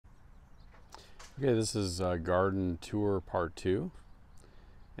Okay, this is garden tour part 2,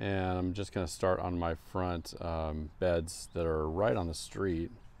 and I'm just going to start on my front beds that are right on the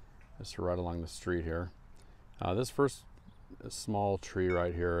street, just right along the street here. This first small tree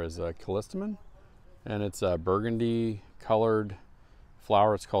right here is a Callistemon, and it's a burgundy colored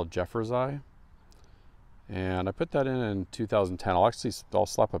flower. It's called Jeffersii, and I put that in 2010. I'll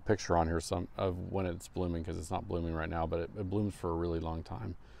slap a picture on here of when it's blooming, because it's not blooming right now, but it blooms for a really long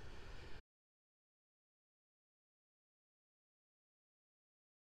time.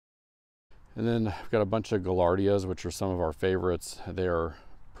 And then I've got a bunch of Gaillardias, which are some of our favorites. They are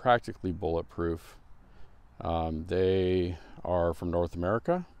practically bulletproof. They are from North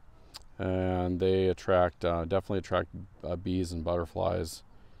America, and they definitely attract bees and butterflies.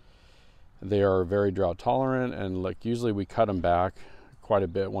 They are very drought tolerant, and usually we cut them back quite a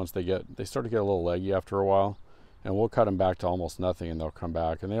bit once they start to get a little leggy after a while, and we'll cut them back to almost nothing, and they'll come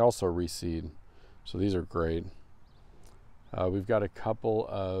back. And they also reseed, so these are great. We've got a couple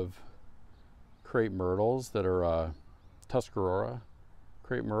of crepe myrtles that are Tuscarora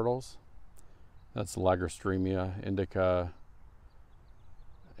crepe myrtles. That's Lagerstroemia indica,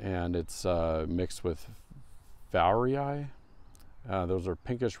 and it's mixed with fauriei. Those are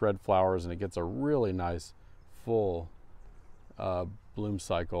pinkish red flowers, and it gets a really nice full bloom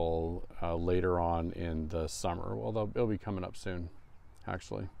cycle later on in the summer. Well, it'll be coming up soon,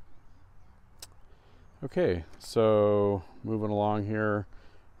 actually. Okay, so moving along here.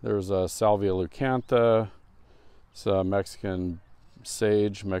 There's a Salvia leucantha. It's a Mexican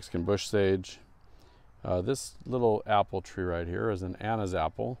sage, Mexican bush sage. This little apple tree right here is an Anna's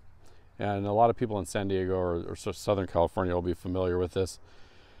apple. And a lot of people in San Diego or Southern California will be familiar with this,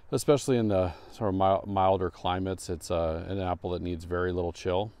 especially in the sort of milder climates. It's an apple that needs very little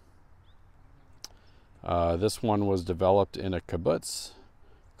chill. This one was developed in a kibbutz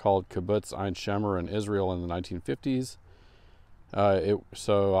called Kibbutz Shemer in Israel in the 1950s.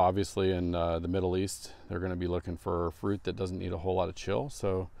 So obviously in the Middle East, they're going to be looking for fruit that doesn't need a whole lot of chill.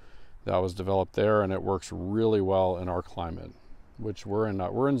 So that was developed there, and it works really well in our climate, which we're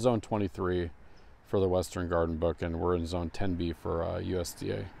in zone 23 for the Western Garden Book, and we're in zone 10B for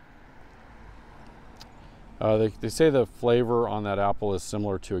USDA. They say the flavor on that apple is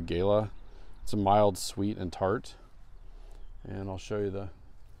similar to a Gala. It's a mild, sweet, and tart. And I'll show you the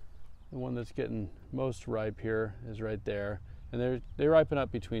one that's getting most ripe here is right there. And they ripen up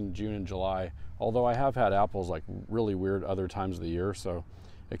between June and July, although I have had apples like really weird other times of the year, so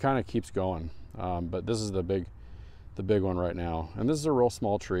it kind of keeps going. But this is the big one right now. And this is a real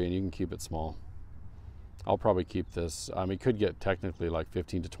small tree, and you can keep it small. I'll probably keep this. It could get technically like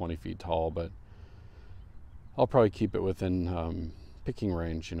 15 to 20 feet tall, but I'll probably keep it within picking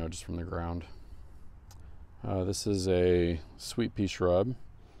range, just from the ground. This is a Sweet Pea Shrub.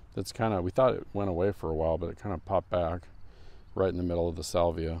 That's we thought it went away for a while, but it kind of popped back right in the middle of the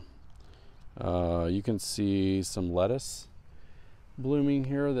Salvia. You can see some lettuce blooming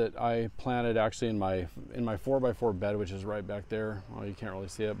here that I planted actually in my 4x4 bed, which is right back there. Well, you can't really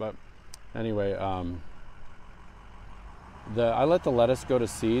see it, but anyway, I let the lettuce go to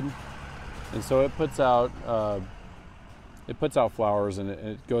seed, and so it puts out flowers, and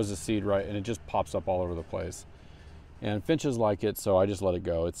it goes to seed, right, and it just pops up all over the place. And finches like it, so I just let it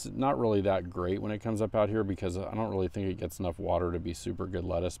go. It's not really that great when it comes up out here, because I don't really think it gets enough water to be super good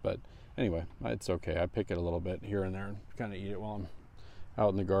lettuce. But anyway, it's okay. I pick it a little bit here and there and kind of eat it while I'm out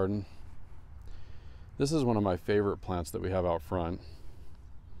in the garden. This is one of my favorite plants that we have out front,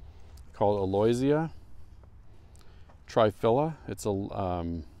 called Aloysia triphylla. It's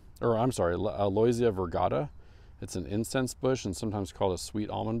Aloysia virgata. It's an incense bush, and sometimes called a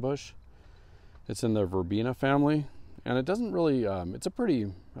sweet almond bush. It's in the Verbenaceae family. And it doesn't really, it's a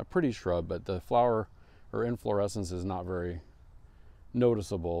pretty shrub, but the flower or inflorescence is not very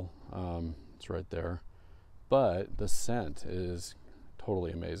noticeable. It's right there. But the scent is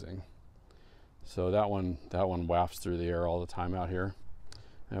totally amazing. So that one wafts through the air all the time out here.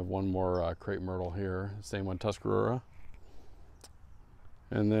 I have one more crepe myrtle here, same one, Tuscarora.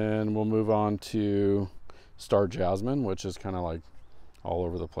 And then we'll move on to star jasmine, which is kind of like all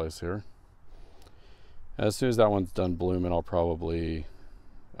over the place here. As soon as that one's done blooming, I'll probably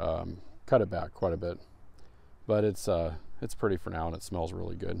cut it back quite a bit. But it's pretty for now, and it smells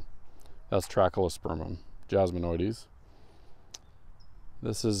really good. That's Trachelospermum, jasminoides.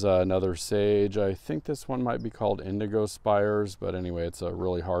 This is another sage. I think this one might be called indigo spires, but anyway, it's a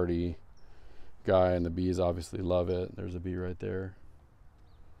really hardy guy, and the bees obviously love it. There's a bee right there.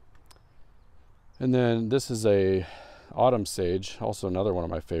 And then this is a autumn sage, also another one of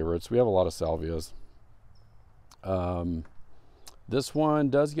my favorites. We have a lot of salvias. This one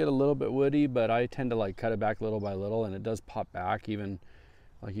does get a little bit woody, but I tend to like cut it back little by little, and it does pop back. Even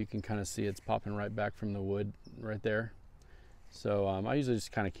like you can kind of see it's popping right back from the wood right there. So I usually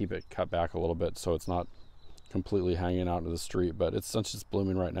just kind of keep it cut back a little bit so it's not completely hanging out into the street, but since it's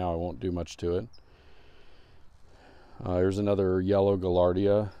blooming right now, I won't do much to it. Here's another yellow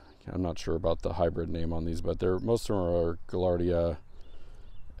Gaillardia. I'm not sure about the hybrid name on these, but most of them are Gaillardia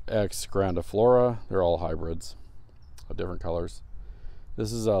X grandiflora. They're all hybrids of different colors.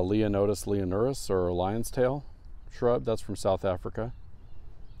 This is a Leonotus leonurus, or lion's tail shrub. That's from South Africa.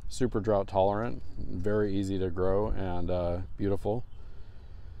 Super drought tolerant, very easy to grow, and beautiful.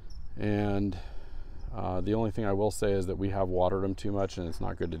 And the only thing I will say is that we have watered them too much, and it's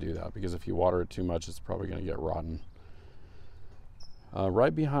not good to do that, because if you water it too much, it's probably going to get rotten.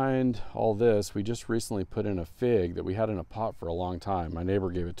 Right behind all this, we just recently put in a fig that we had in a pot for a long time. My neighbor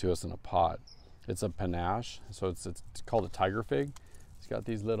gave it to us in a pot. It's a panache, so it's called a tiger fig. It's got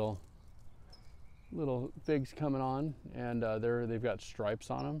these little figs coming on, and they've got stripes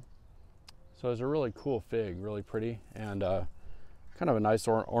on them. So it's a really cool fig, really pretty, and kind of a nice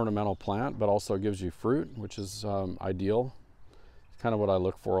ornamental plant, but also gives you fruit, which is ideal. It's kind of what I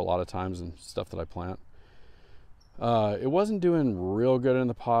look for a lot of times in stuff that I plant. It wasn't doing real good in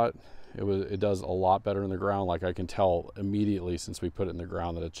the pot. It does a lot better in the ground. Like I can tell immediately since we put it in the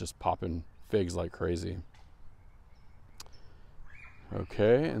ground that it's just popping figs like crazy.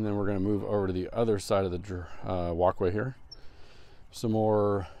 Okay, and then we're going to move over to the other side of the walkway here. Some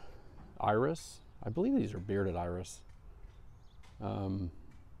more iris. I believe these are bearded iris.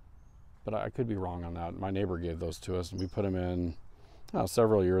 But I could be wrong on that. My neighbor gave those to us, and we put them in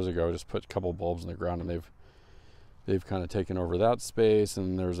several years ago. Just put a couple bulbs in the ground, and they've kind of taken over that space,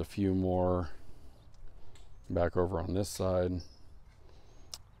 and there's a few more back over on this side.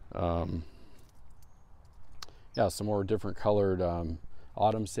 Yeah, some more different colored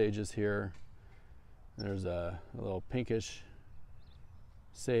autumn sages here. There's a little pinkish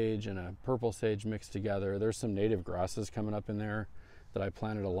sage and a purple sage mixed together. There's some native grasses coming up in there that I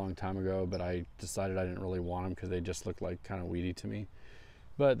planted a long time ago, but I decided I didn't really want them because they just look like kind of weedy to me.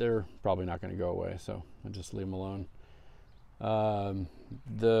 But they're probably not going to go away, so I'll just leave them alone.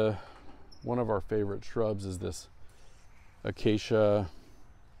 One of our favorite shrubs is this Acacia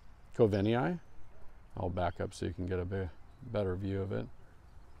covenii. I'll back up so you can get a better view of it.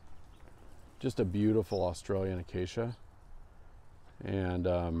 Just a beautiful Australian acacia, and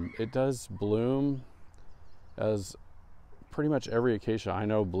it does bloom as pretty much every acacia I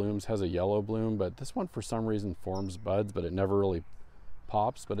know blooms has a yellow bloom, but this one for some reason forms buds, but it never really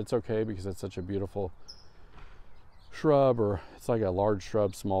pops. But it's okay because it's such a beautiful shrub, or it's like a large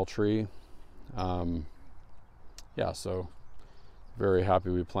shrub, small tree. Yeah, so very happy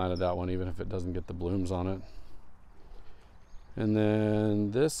we planted that one, even if it doesn't get the blooms on it. And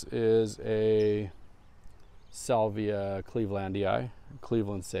then this is a Salvia clevelandii,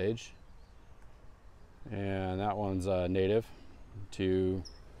 Cleveland sage, and that one's native to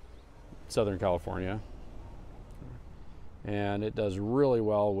Southern California, and it does really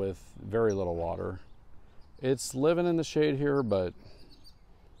well with very little water. It's living in the shade here, but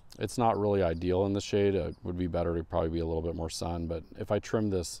it's not really ideal in the shade. It would be better to probably be a little bit more sun, but if I trim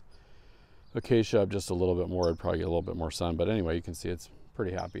this acacia up just a little bit more, I'd probably get a little bit more sun. But anyway, you can see it's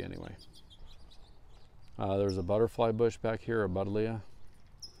pretty happy anyway. There's a butterfly bush back here, a buddleia,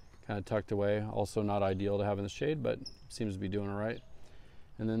 kind of tucked away. Also not ideal to have in the shade, but seems to be doing all right.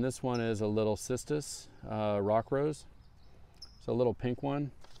 And then this one is a little cistus rock rose. It's a little pink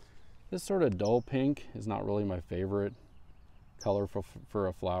one. This sort of dull pink is not really my favorite color for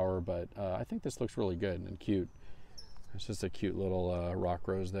a flower, but I think this looks really good and cute. It's just a cute little rock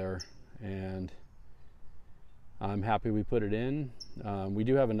rose there, and I'm happy we put it in. We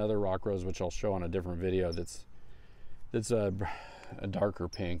do have another rock rose, which I'll show on a different video, that's a darker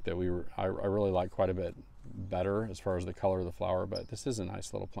pink that I really like quite a bit better as far as the color of the flower, but this is a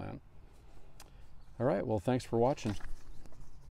nice little plant. All right, well, thanks for watching.